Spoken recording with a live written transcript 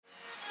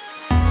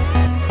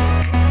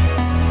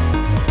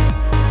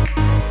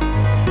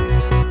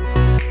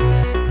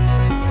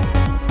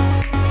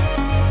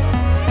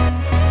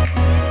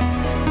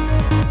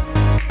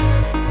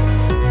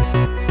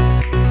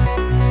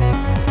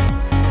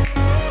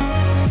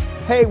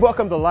Hey,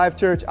 welcome to Life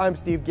Church. I'm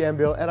Steve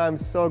Gambill, and I'm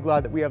so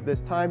glad that we have this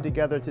time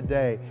together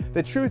today.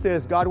 The truth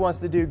is, God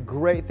wants to do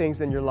great things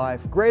in your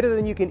life, greater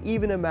than you can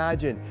even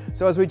imagine.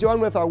 So as we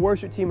join with our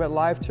worship team at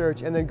Life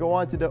Church and then go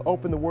on to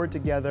open the Word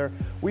together,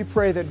 we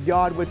pray that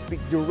God would speak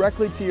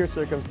directly to your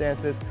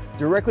circumstances,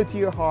 directly to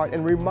your heart,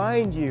 and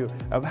remind you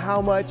of how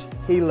much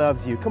He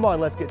loves you. Come on,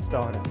 let's get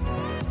started.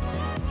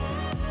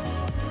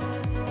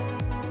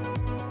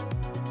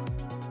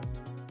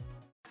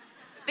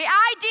 The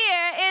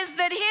idea is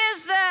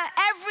that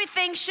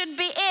everything should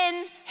be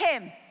in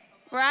Him,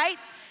 right?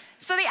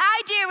 So the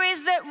idea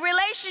is that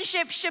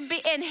relationships should be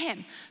in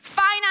Him.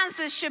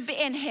 Finances should be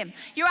in Him.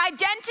 Your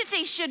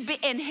identity should be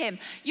in Him.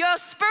 Your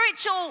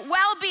spiritual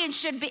well-being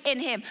should be in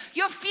Him.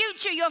 Your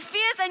future, your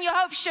fears and your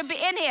hopes should be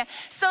in here.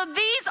 So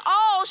these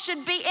all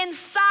should be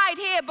inside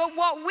here. But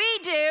what we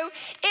do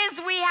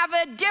is we have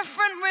a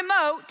different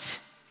remote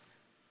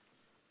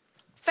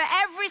for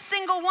every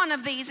single one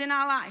of these in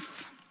our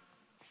life.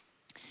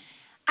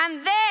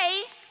 And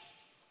they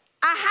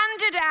are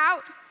handed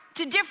out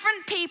to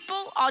different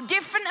people or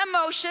different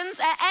emotions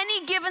at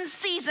any given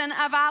season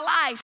of our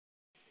life.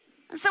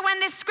 And so when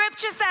this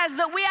scripture says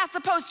that we are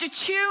supposed to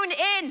tune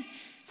in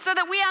so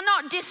that we are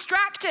not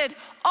distracted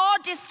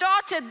or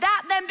distorted,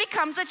 that then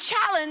becomes a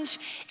challenge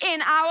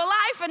in our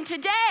life. And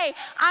today,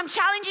 I'm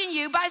challenging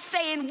you by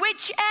saying,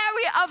 which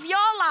area of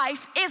your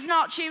life is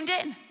not tuned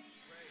in?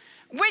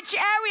 Which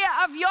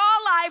area of your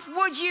life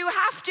would you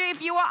have to,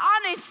 if you were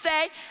honest,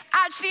 say,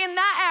 actually in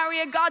that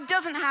area, God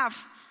doesn't have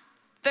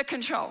the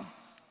control.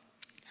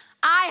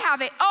 I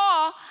have it, or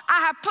I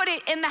have put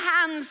it in the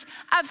hands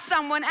of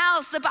someone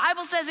else. The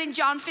Bible says in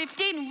John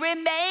 15,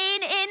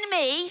 remain in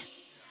me,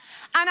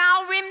 and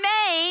I'll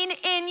remain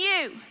in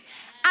you.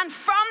 And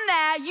from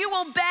there, you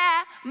will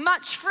bear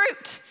much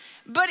fruit.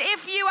 But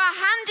if you are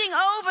handing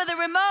over the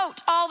remote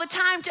all the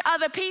time to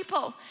other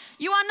people,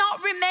 you are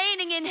not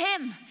remaining in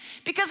Him.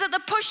 Because at the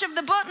push of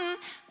the button,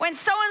 when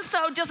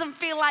so-and-so doesn't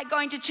feel like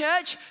going to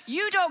church,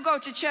 you don't go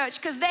to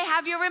church because they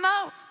have your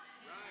remote.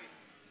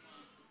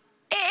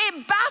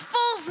 It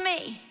baffles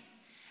me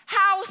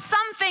how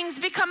some things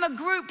become a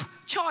group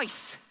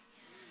choice.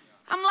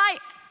 I'm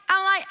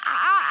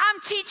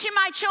teaching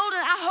my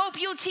children. I hope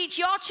you'll teach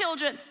your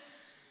children.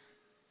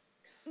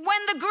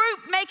 When the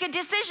group make a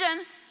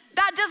decision,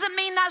 that doesn't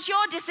mean that's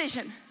your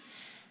decision.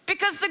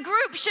 Because the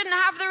group shouldn't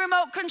have the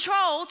remote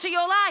control to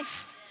your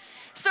life.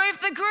 So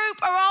if the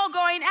group are all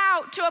going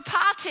out to a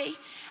party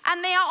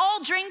and they are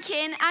all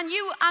drinking and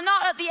you are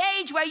not at the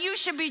age where you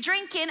should be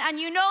drinking and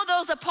you know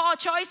those are poor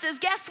choices,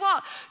 guess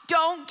what?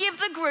 Don't give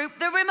the group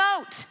the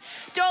remote.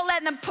 Don't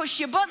let them push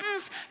your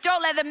buttons.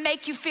 Don't let them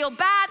make you feel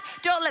bad.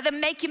 Don't let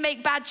them make you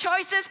make bad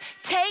choices.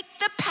 Take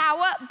the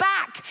power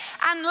back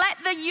and let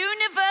the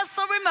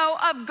universal remote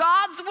of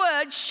God's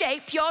word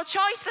shape your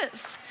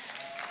choices.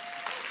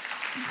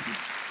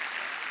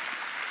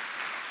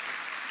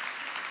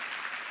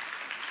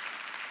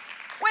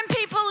 When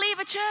people leave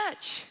a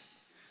church,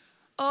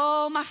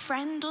 oh, my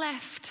friend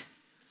left.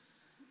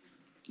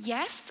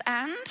 Yes,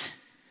 and?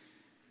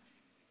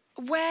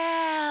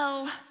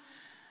 Well,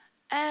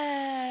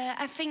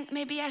 I think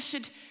maybe I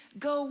should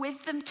go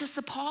with them to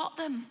support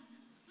them.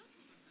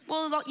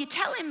 Well, what you're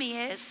telling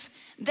me is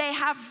they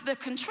have the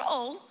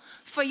control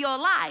for your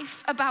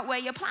life about where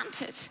you're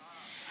planted.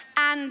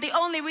 And the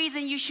only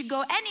reason you should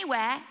go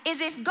anywhere is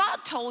if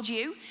God told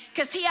you,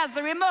 because He has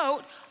the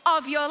remote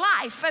of your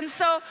life. And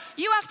so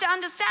you have to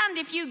understand,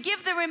 if you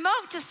give the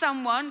remote to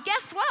someone,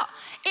 guess what?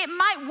 It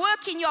might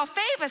work in your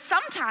favor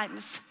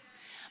sometimes.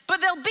 But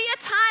there'll be a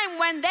time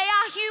when they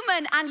are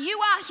human and you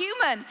are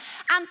human,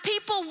 and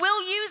people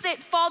will use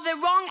it for the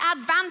wrong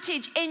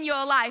advantage in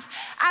your life.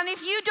 And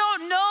if you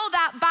don't know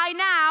that by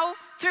now,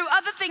 through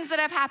other things that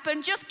have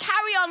happened, just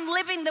carry on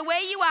living the way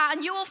you are,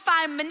 and you will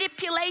find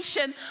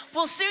manipulation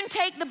will soon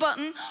take the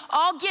button,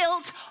 or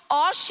guilt,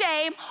 or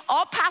shame,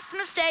 or past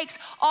mistakes,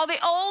 or the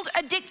old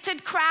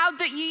addicted crowd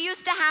that you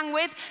used to hang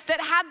with that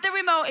had the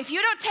remote. If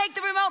you don't take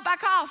the remote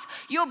back off,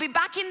 you'll be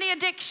back in the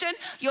addiction,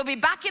 you'll be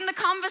back in the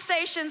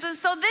conversations. And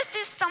so this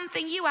is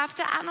something you have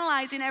to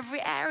analyze in every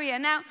area.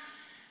 Now,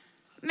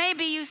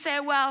 maybe you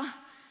say, well,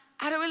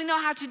 I don't really know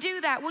how to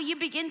do that. Well, you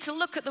begin to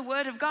look at the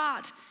Word of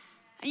God.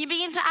 And you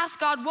begin to ask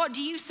God, what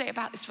do you say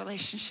about this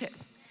relationship?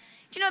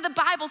 Do you know the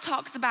Bible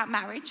talks about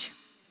marriage?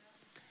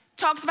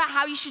 Talks about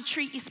how you should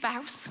treat your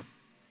spouse.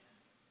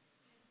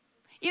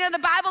 You know, the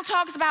Bible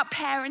talks about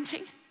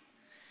parenting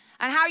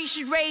and how you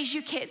should raise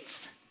your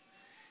kids.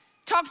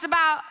 Talks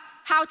about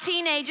how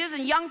teenagers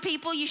and young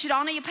people, you should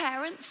honor your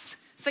parents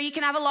so you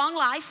can have a long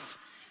life.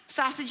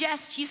 So I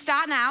suggest you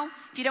start now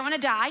if you don't want to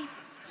die.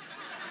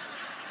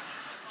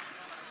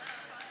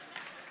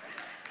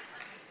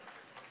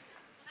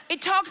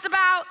 It talks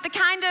about the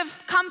kind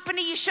of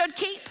company you should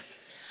keep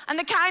and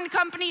the kind of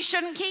company you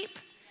shouldn't keep.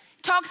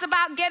 It talks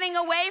about getting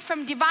away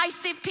from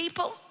divisive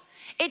people.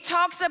 It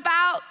talks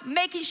about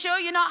making sure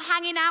you're not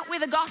hanging out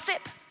with a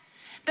gossip.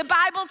 The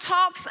Bible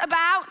talks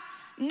about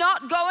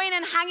not going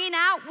and hanging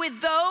out with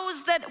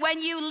those that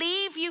when you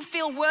leave, you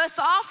feel worse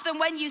off than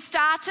when you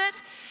started.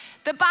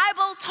 The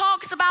Bible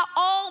talks about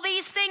all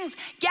these things.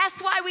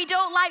 Guess why we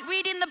don't like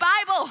reading the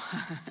Bible?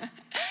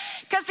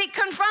 Because it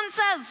confronts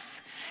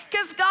us.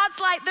 Because God's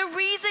like, the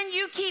reason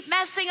you keep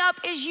messing up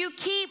is you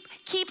keep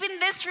keeping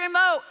this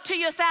remote to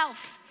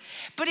yourself.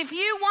 But if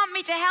you want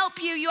me to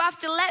help you, you have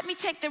to let me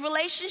take the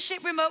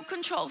relationship remote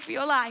control for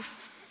your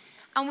life.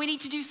 And we need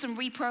to do some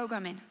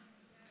reprogramming.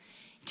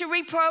 To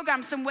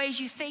reprogram some ways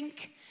you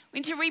think. We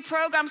need to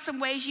reprogram some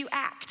ways you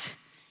act.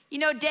 You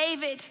know,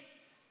 David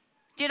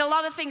did a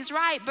lot of things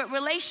right, but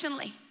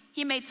relationally,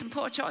 he made some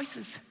poor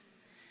choices.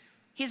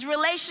 His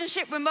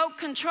relationship remote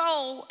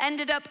control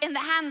ended up in the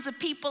hands of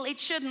people it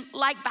shouldn't,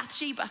 like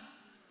Bathsheba.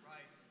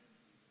 Right.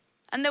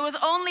 And there was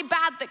only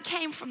bad that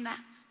came from that.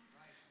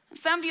 And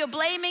some of you are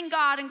blaming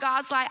God, and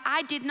God's like,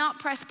 I did not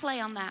press play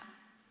on that.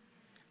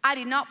 I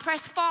did not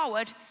press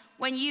forward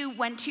when you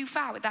went too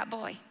far with that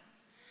boy.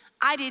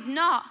 I did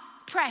not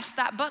press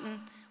that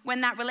button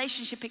when that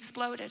relationship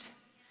exploded.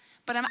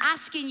 But I'm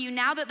asking you,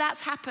 now that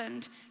that's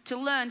happened, to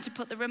learn to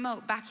put the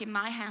remote back in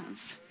my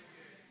hands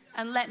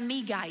and let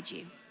me guide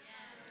you.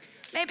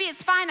 Maybe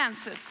it's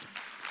finances.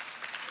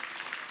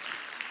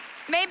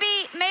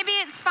 Maybe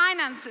it's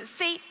finances.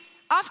 See,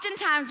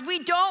 oftentimes we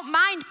don't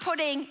mind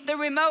putting the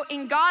remote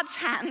in God's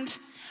hand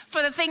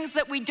for the things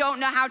that we don't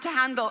know how to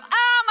handle.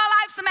 Oh,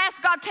 my life's a mess.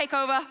 God, take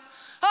over.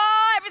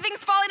 Oh,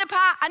 everything's falling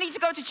apart. I need to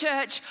go to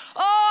church.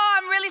 Oh,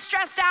 I'm really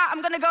stressed out.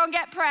 I'm going to go and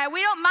get prayer.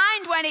 We don't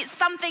mind when it's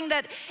something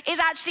that is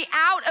actually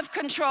out of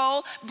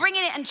control,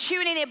 bringing it and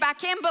tuning it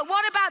back in. But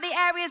what about the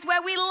areas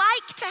where we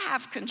like to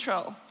have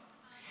control?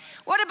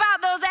 What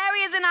about those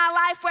areas in our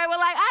life where we're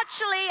like,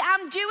 actually,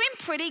 I'm doing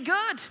pretty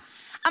good.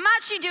 I'm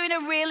actually doing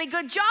a really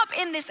good job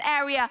in this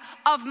area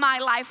of my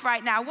life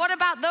right now. What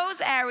about those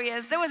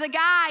areas? There was a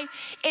guy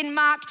in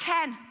Mark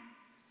 10.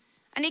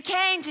 And he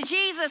came to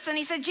Jesus and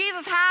he said,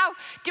 Jesus, how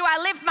do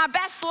I live my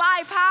best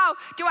life? How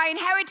do I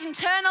inherit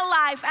eternal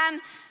life?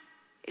 And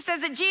it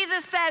says that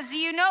Jesus says,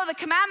 you know the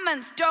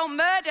commandments: don't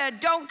murder,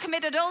 don't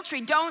commit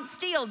adultery, don't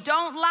steal,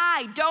 don't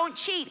lie, don't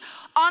cheat,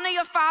 honor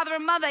your father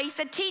and mother. He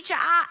said, teacher,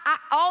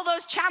 all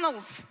those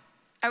channels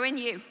are in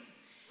you.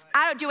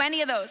 I don't do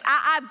any of those.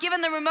 I've given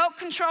the remote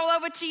control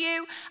over to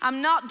you.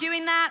 I'm not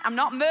doing that. I'm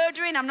not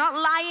murdering. I'm not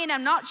lying.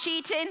 I'm not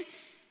cheating.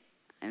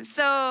 And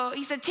so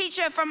he said,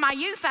 teacher, from my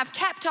youth, I've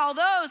kept all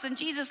those. And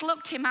Jesus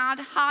looked him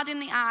hard in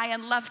the eye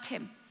and loved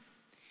him.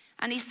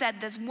 And he said,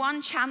 there's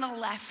one channel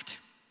left.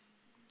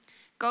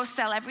 Go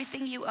sell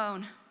everything you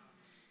own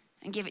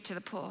and give it to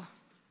the poor.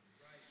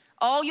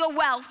 All your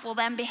wealth will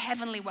then be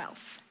heavenly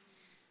wealth.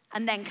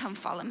 And then come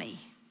follow me.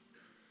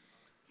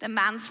 The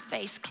man's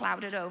face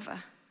clouded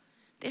over.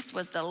 This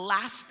was the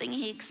last thing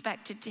he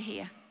expected to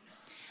hear.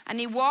 And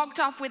he walked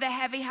off with a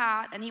heavy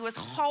heart, and he was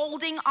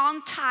holding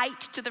on tight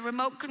to the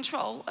remote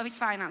control of his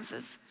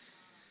finances.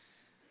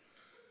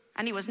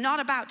 And he was not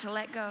about to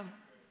let go.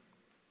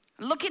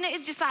 Looking at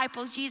his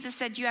disciples, Jesus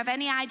said, do you have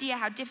any idea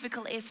how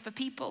difficult it is for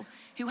people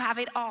who have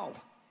it all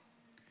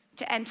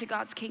to enter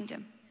God's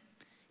kingdom?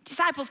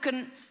 Disciples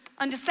couldn't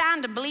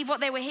understand and believe what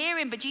they were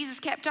hearing, but Jesus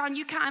kept on.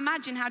 You can't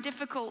imagine how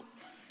difficult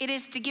it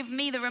is to give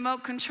me the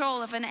remote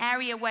control of an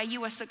area where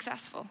you are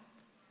successful.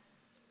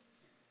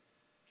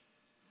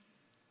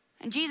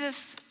 And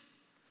Jesus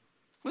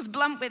was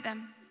blunt with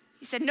them.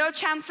 He said, no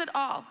chance at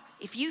all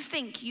if you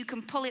think you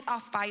can pull it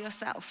off by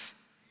yourself.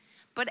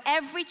 But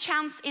every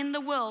chance in the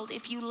world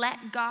if you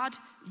let God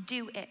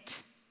do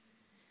it.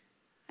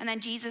 And then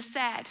Jesus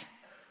said,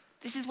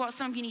 this is what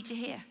some of you need to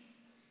hear.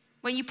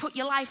 When you put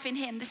your life in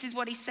him, this is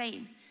what he's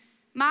saying.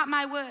 Mark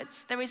my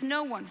words, there is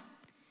no one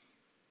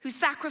who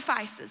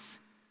sacrifices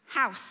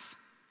house,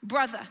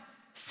 brother,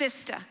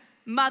 sister,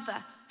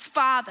 mother,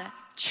 father,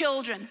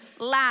 children,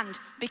 land,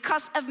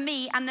 because of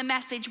me and the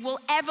message will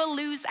ever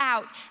lose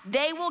out.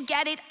 They will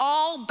get it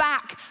all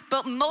back,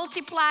 but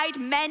multiplied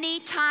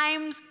many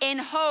times in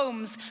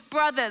homes,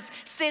 brothers,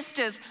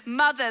 sisters,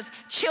 mothers,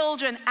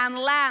 children, and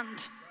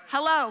land.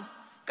 Hello,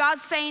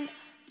 God's saying,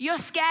 you're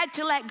scared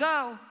to let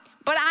go,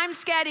 but I'm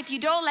scared if you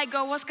don't let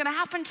go, what's gonna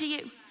happen to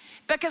you?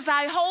 Because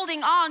by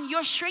holding on,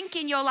 you're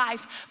shrinking your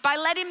life. By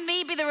letting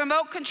me be the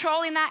remote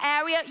control in that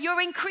area,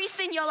 you're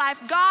increasing your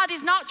life. God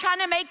is not trying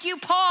to make you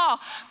poor.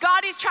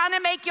 God is trying to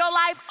make your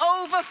life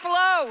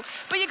overflow.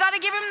 But you got to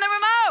give him the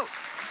remote.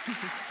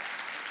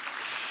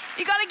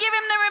 You got to give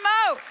him the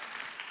remote.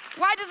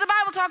 Why does the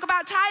Bible talk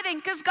about tithing?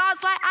 Because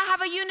God's like, I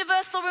have a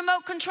universal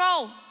remote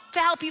control to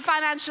help you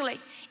financially.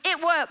 It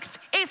works.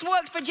 It's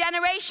worked for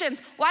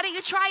generations. Why don't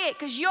you try it?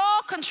 Because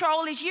your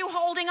control is you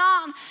holding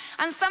on.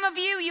 And some of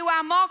you, you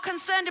are more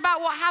concerned about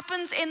what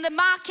happens in the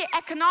market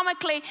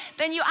economically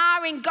than you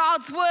are in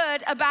God's word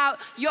about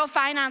your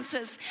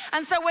finances.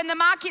 And so when the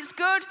market's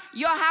good,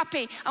 you're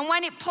happy. And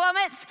when it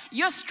plummets,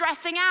 you're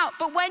stressing out.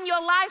 But when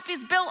your life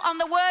is built on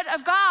the word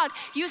of God,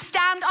 you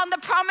stand on the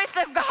promise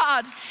of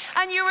God.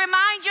 And you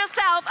remind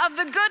yourself of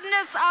the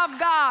goodness of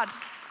God.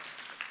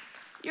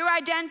 Your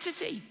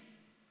identity.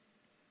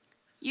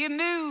 Your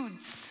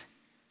moods,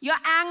 your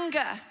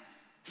anger.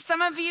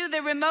 Some of you,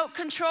 the remote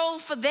control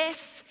for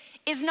this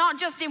is not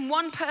just in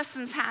one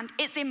person's hand,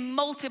 it's in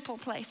multiple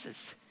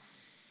places.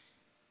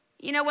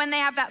 You know, when they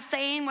have that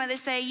saying where they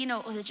say,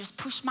 oh, they just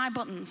push my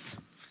buttons.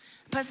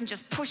 The person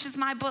just pushes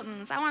my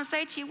buttons. I want to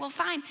say to you, well,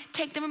 fine,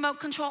 take the remote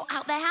control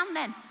out their hand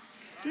then.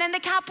 And then they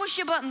can't push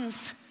your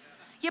buttons.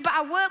 Yeah, but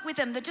I work with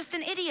them. They're just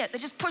an idiot. They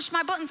just push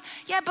my buttons.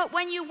 Yeah, but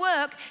when you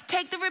work,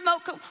 take the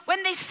remote.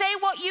 When they say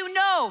what you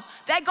know,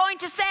 they're going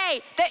to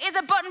say, there is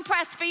a button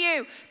press for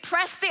you.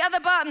 Press the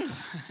other button.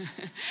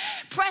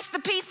 Press the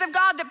peace of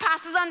God that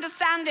passes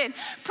understanding.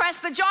 Press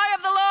the joy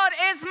of the Lord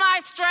is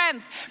my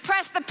strength.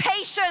 Press the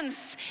patience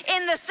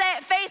in the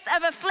face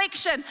of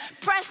affliction.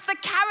 Press the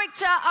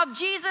character of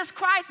Jesus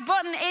Christ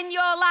button in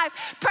your life.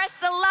 Press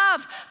the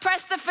love.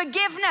 Press the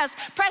forgiveness.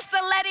 Press the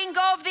letting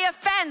go of the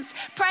offense.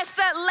 Press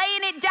the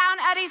laying it down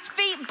at his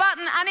feet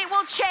button, and it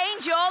will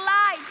change your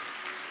life.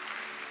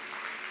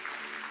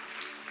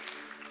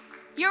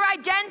 Your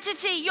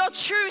identity, your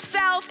true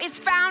self is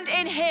found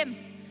in him.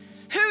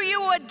 Who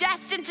you were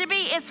destined to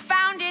be is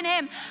found in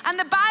him. And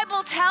the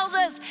Bible tells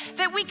us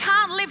that we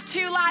can't live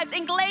two lives.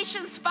 In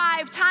Galatians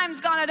 5,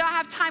 time's gone, I don't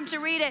have time to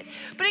read it.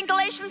 But in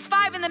Galatians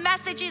 5 in the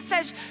Message, it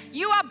says,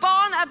 you are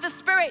born of the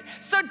Spirit,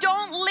 so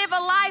don't live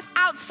a life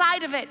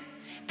outside of it.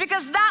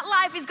 Because that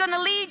life is going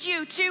to lead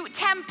you to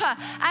temper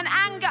and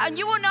anger, and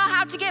you won't know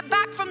how to get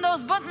back from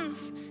those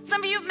buttons.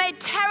 Some of you have made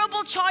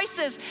terrible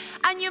choices,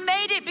 and you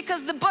made it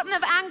because the button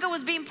of anger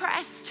was being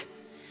pressed.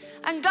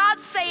 And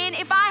God's saying,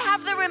 if I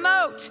have the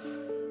remote,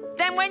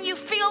 then when you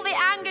feel the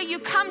anger, you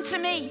come to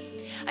me.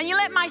 And you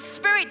let my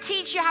Spirit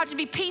teach you how to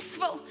be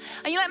peaceful.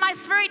 And you let my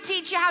Spirit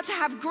teach you how to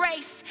have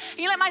grace. And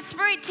you let my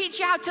Spirit teach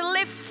you how to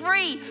live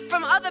free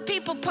from other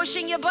people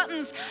pushing your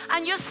buttons.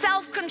 And your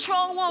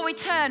self-control will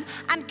return.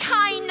 And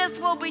kindness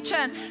will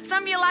return.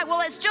 Some of you are like,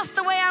 well, it's just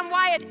the way I'm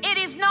wired. It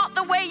is not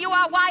the way you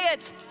are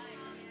wired.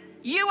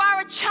 You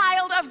are a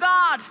child of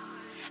God.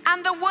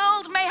 And the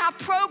world may have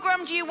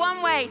programmed you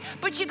one way,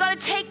 but you got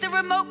to take the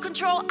remote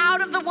control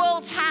out of the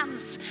world's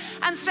hands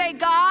and say,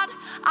 God,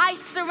 I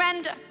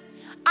surrender.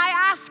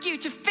 I ask you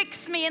to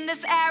fix me in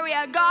this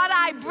area. God,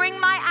 I bring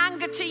my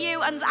anger to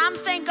you. And I'm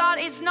saying, God,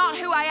 it's not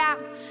who I am.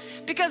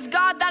 Because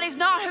God, that is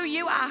not who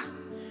you are.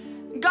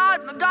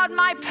 God,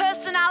 my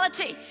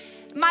personality,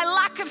 my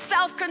lack of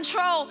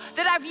self-control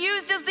that I've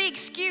used as the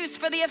excuse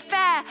for the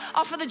affair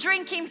or for the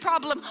drinking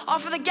problem or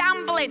for the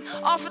gambling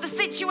or for the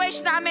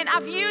situation that I'm in.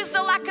 I've used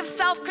the lack of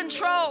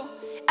self-control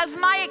as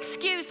my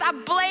excuse. I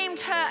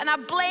blamed her and I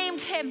blamed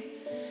him.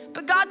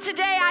 But God,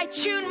 today I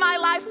tune my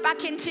life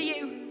back into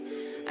you.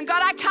 And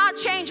God, I can't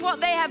change what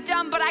they have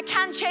done, but I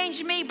can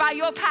change me by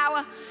your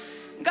power.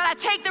 God, I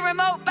take the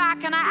remote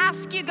back and I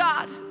ask you,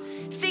 God.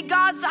 See,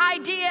 God's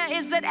idea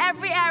is that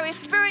every area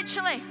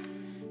spiritually,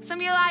 some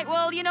of you are like,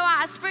 well, you know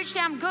what,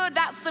 spiritually I'm good.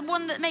 That's the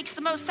one that makes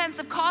the most sense.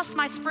 Of course,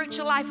 my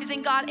spiritual life is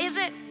in God. Is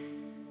it?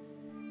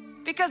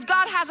 Because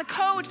God has a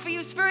code for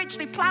you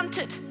spiritually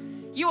planted.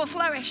 You will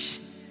flourish.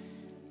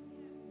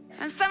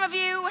 And some of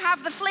you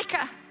have the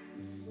flicker,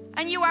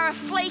 and you are a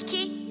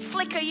flaky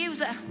flicker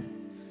user.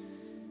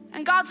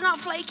 And God's not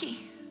flaky.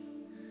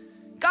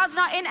 God's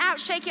not in, out,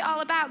 shake it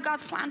all about.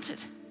 God's planted.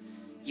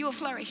 You will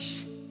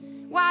flourish.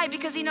 Why?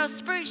 Because he knows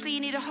spiritually you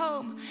need a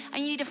home,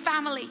 and you need a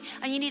family,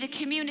 and you need a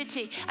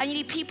community, and you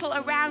need people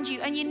around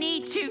you, and you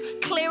need to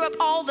clear up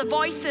all the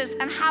voices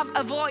and have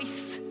a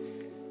voice.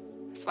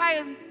 That's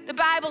why the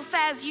Bible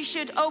says you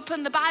should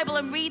open the Bible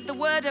and read the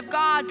Word of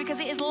God, because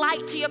it is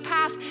light to your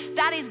path.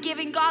 That is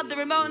giving God the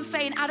remote and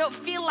saying, I don't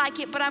feel like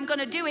it, but I'm going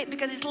to do it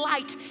because it's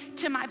light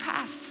to my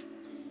path.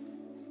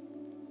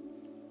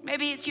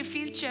 Maybe it's your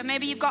future.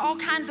 Maybe you've got all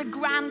kinds of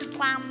grand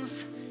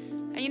plans.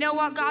 And you know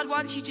what? God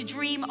wants you to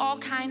dream all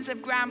kinds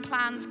of grand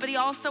plans, but he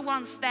also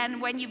wants then,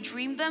 when you've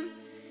dreamed them,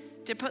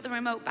 to put the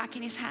remote back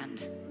in his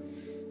hand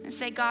and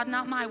say, God,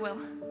 not my will,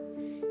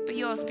 but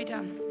yours be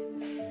done.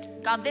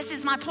 God, this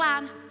is my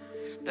plan,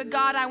 but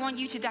God, I want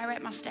you to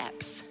direct my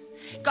steps.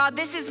 God,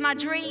 this is my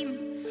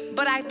dream,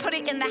 but I put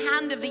it in the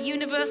hand of the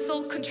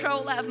universal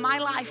controller of my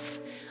life.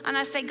 And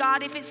I say,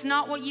 God, if it's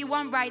not what you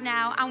want right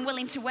now, I'm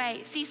willing to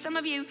wait. See, some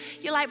of you,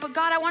 you're like, but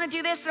God, I want to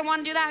do this, I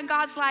want to do that. And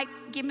God's like,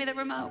 give me the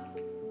remote.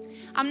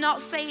 I'm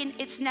not saying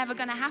it's never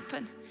going to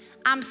happen.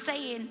 I'm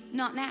saying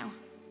not now.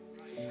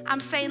 I'm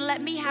saying,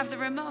 let me have the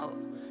remote.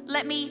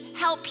 Let me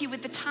help you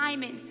with the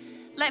timing.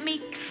 Let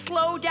me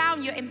slow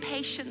down your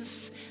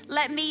impatience.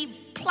 Let me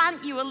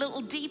plant you a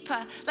little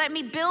deeper. Let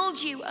me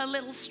build you a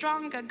little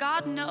stronger.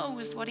 God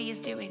knows what he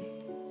is doing.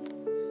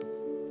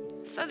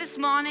 So this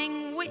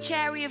morning, which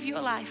area of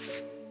your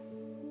life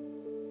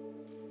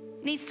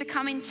needs to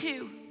come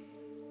into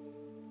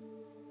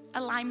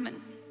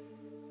alignment?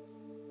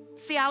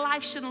 See, our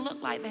life shouldn't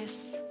look like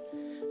this.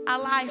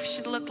 Our life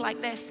should look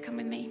like this. Come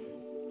with me.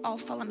 All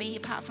follow me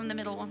apart from the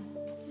middle one.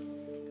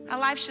 Our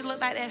life should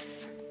look like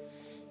this.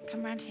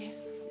 Come around here.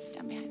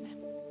 Stand behind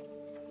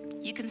there.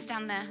 You can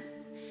stand there.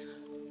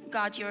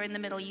 God, you're in the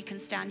middle. You can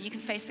stand. You can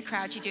face the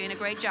crowd. You're doing a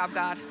great job,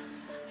 God.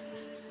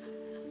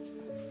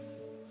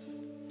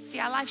 See,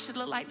 our life should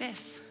look like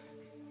this.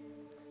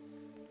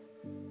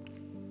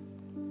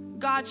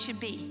 God should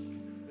be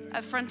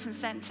at front and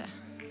center.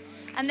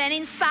 And then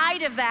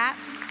inside of that,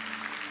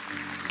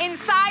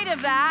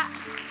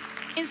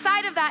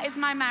 Inside of that is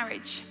my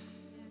marriage.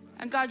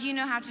 And God, you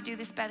know how to do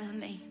this better than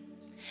me.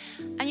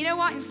 And you know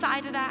what?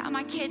 Inside of that are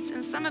my kids.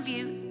 And some of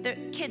you, the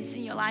kids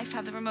in your life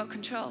have the remote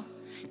control.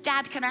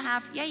 Dad, can I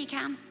have? Yeah, you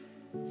can.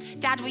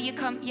 Dad, will you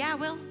come? Yeah, I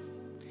will.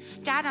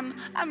 Dad,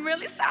 I'm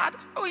really sad.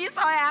 Will you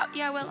sort it out?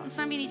 Yeah, I will. And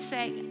some of you need to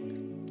say,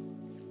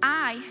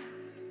 I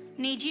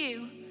need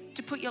you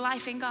to put your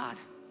life in God.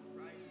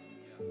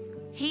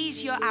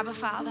 He's your Abba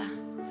Father.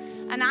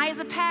 And I, as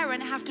a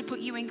parent, have to put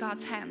you in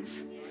God's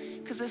hands.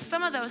 Because there's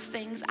some of those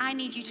things I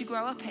need you to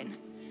grow up in.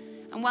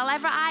 And while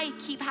ever I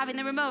keep having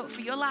the remote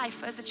for your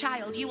life as a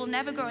child, you will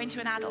never grow into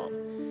an adult.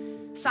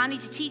 So I need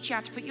to teach you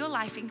how to put your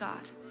life in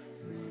God.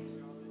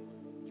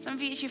 Some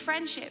of you, it's your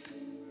friendship.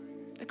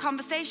 The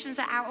conversations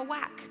are out of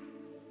whack.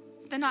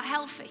 They're not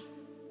healthy.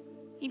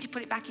 You need to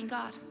put it back in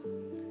God.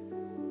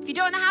 If you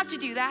don't know how to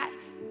do that,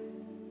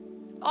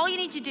 all you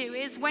need to do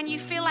is when you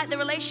feel like the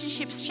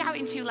relationship's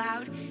shouting too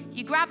loud,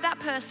 you grab that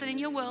person in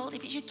your world,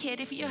 if it's your kid,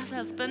 if it's your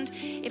husband,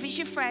 if it's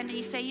your friend, and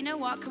you say, you know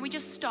what, can we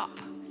just stop?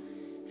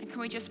 And can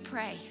we just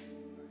pray?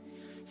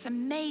 It's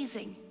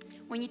amazing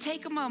when you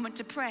take a moment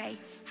to pray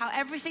how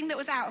everything that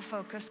was out of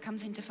focus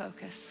comes into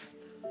focus.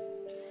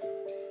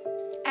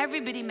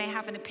 Everybody may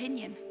have an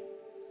opinion,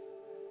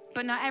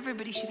 but not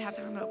everybody should have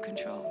the remote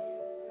control.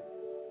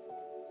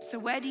 So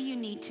where do you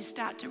need to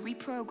start to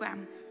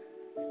reprogram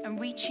and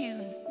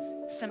retune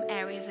some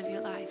areas of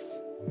your life?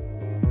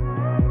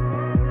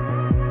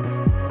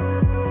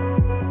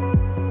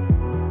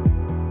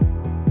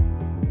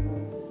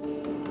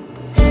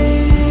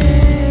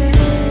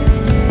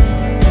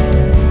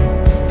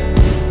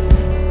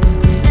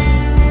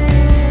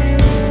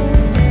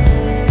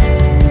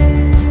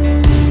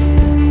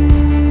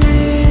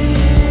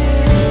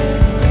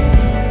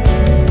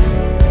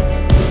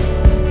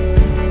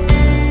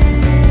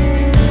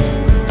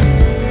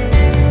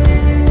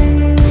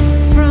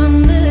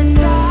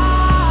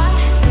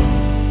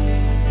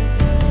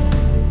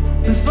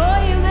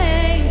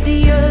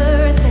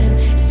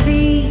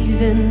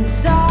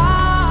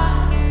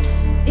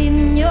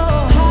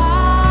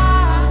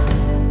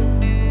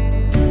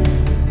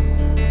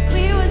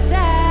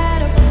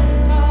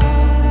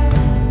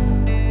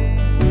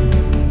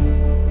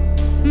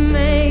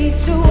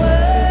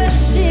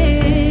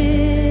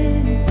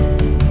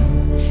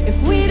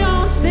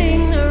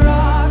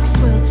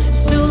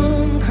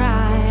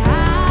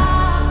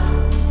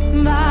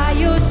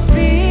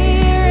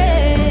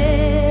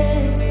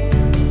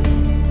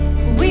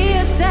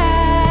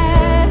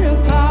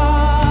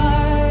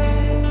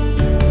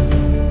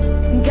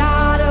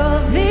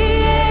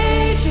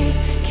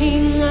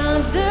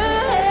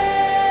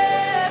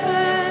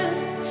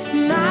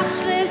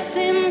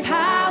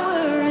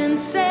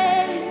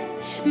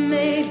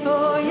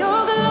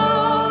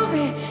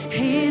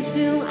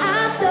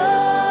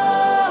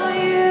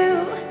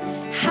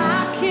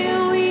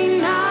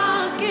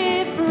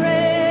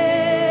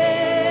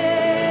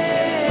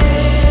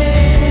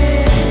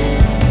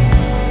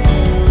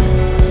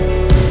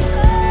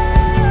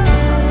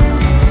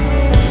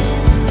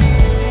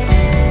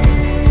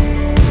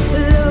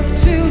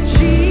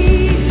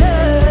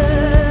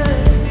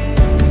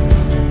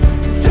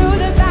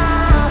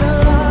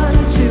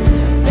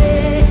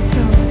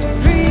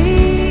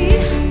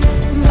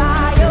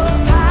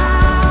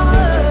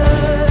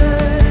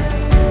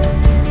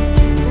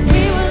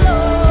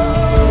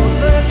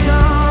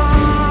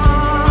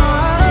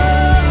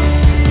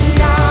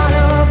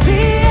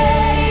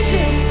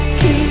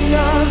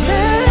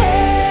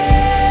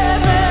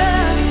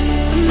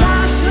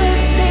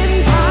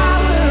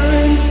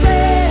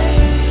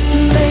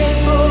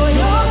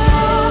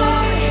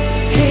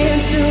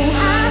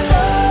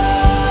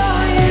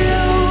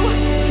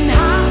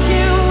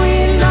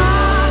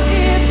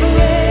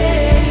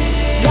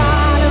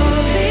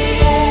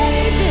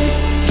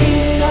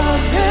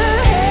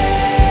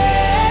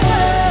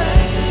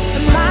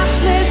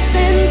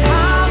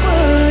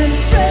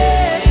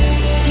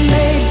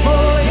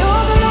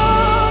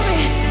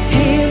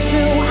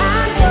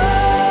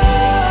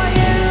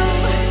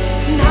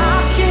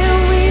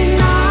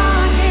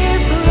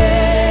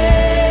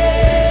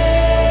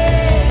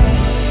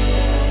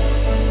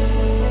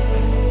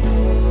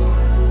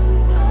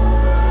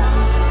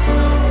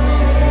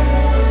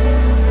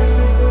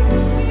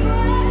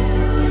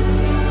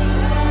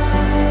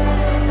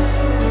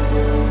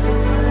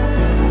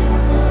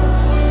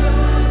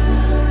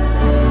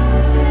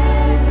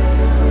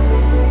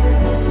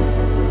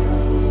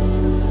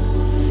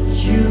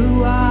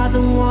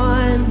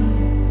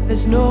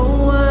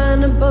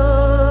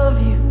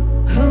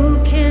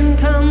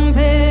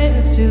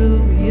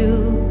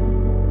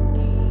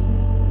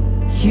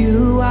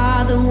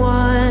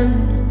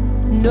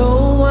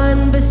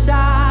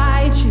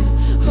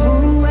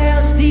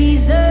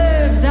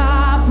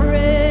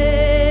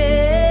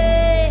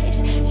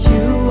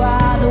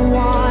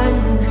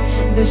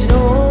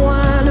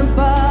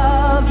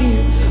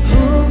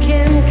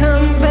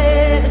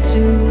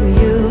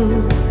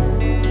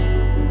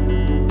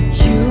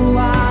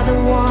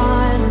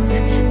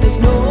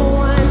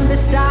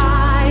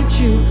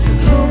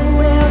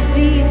 Who else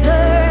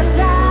deserves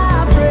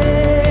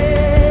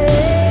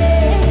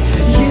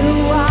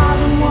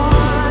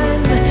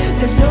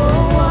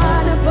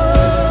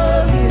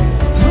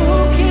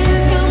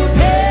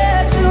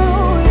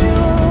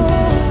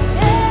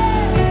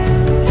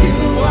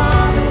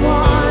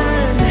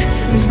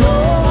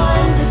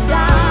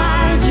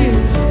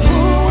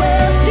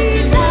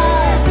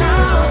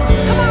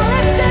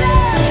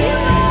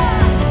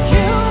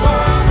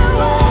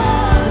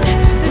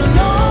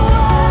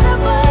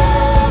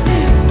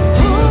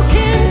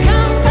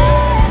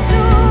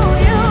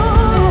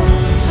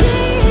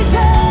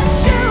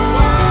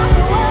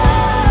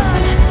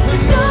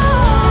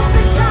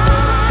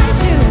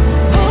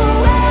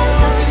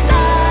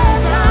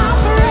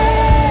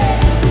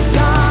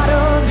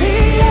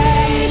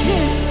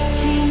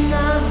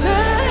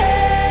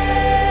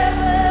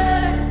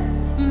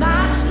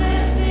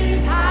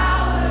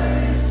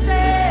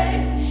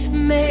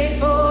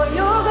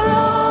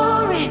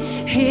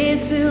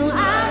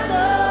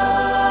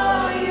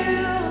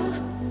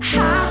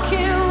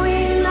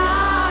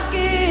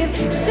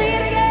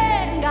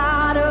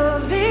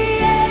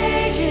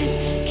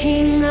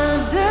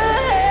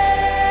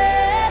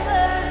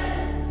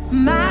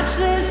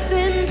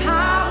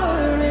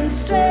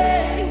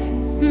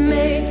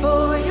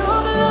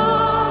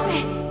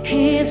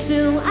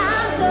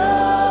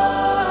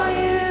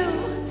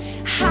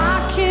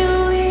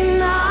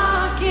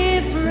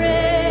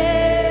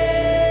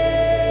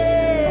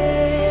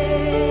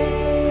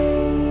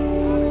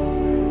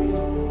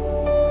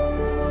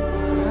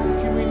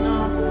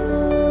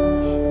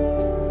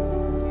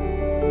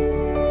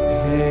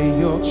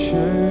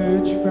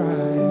church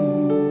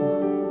rise.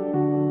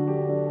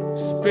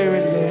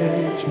 Spirit,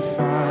 let your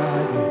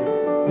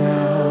fire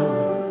now.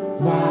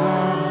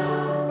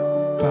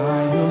 Why?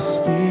 By your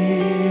Spirit,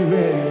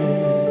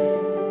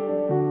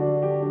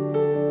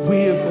 we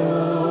have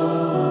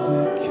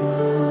overcome.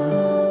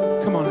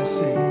 Come on, let's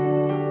sing.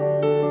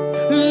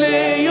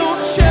 Lay your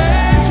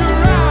church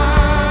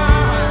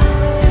rise.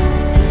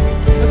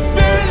 The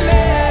Spirit,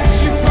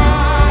 let your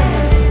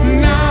fire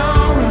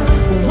now.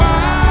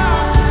 Why?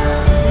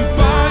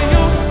 By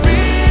your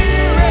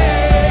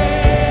Spirit,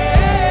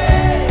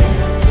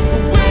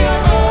 we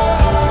have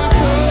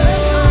overcome.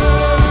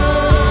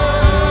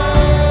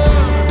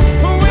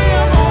 We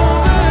have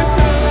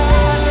overcome.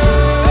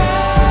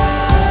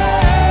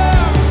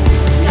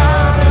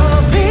 God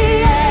of the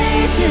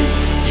ages,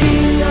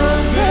 King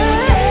of the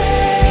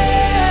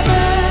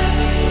heaven,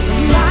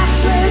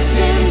 matchless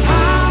in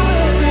power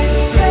and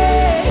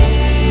strength,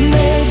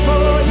 made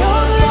for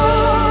your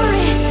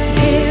glory,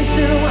 here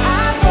to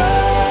adore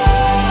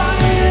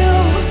you.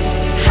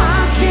 How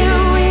can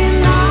we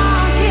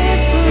not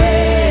give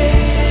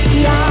praise?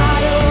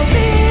 God of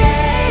the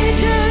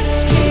ages,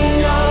 King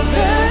of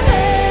the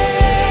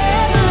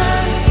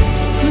heavens,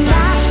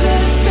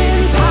 matchless in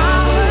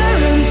power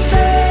and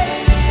strength,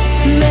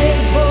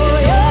 made for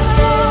your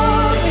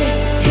glory,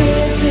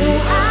 here to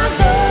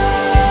adore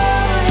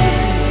you.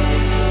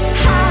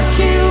 How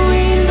can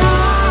we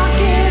not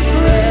give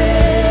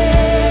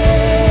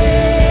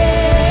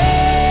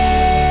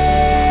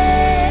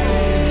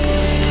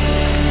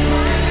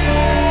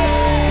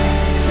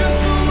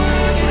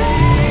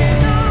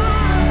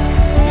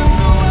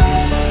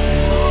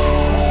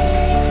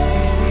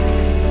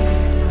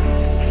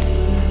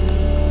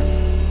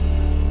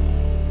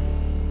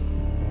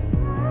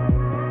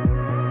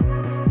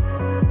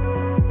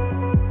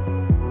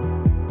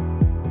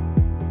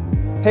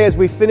Hey, as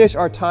we finish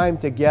our time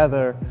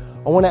together,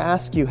 I want to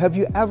ask you, have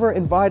you ever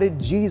invited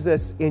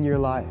Jesus in your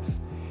life?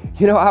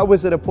 You know, I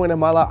was at a point in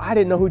my life, I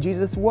didn't know who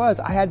Jesus was.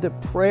 I had to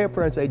pray a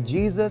prayer and say,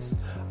 Jesus,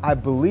 I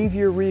believe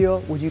you're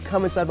real. Would you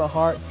come inside my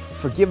heart?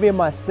 Forgive me of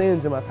my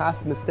sins and my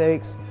past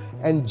mistakes.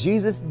 And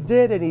Jesus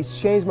did, and He's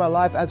changed my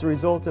life as a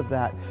result of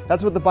that.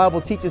 That's what the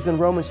Bible teaches in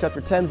Romans chapter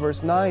 10,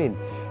 verse 9.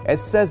 It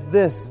says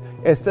this,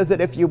 it says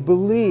that if you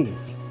believe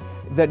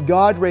that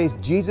God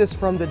raised Jesus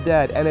from the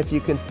dead, and if you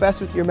confess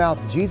with your mouth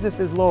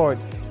Jesus is Lord,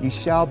 you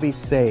shall be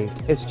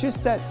saved. It's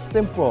just that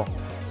simple.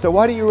 So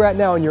why don't you right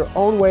now, in your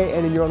own way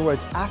and in your own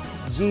words, ask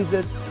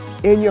Jesus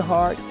in your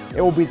heart.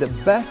 It will be the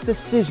best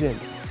decision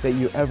that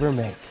you ever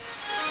make.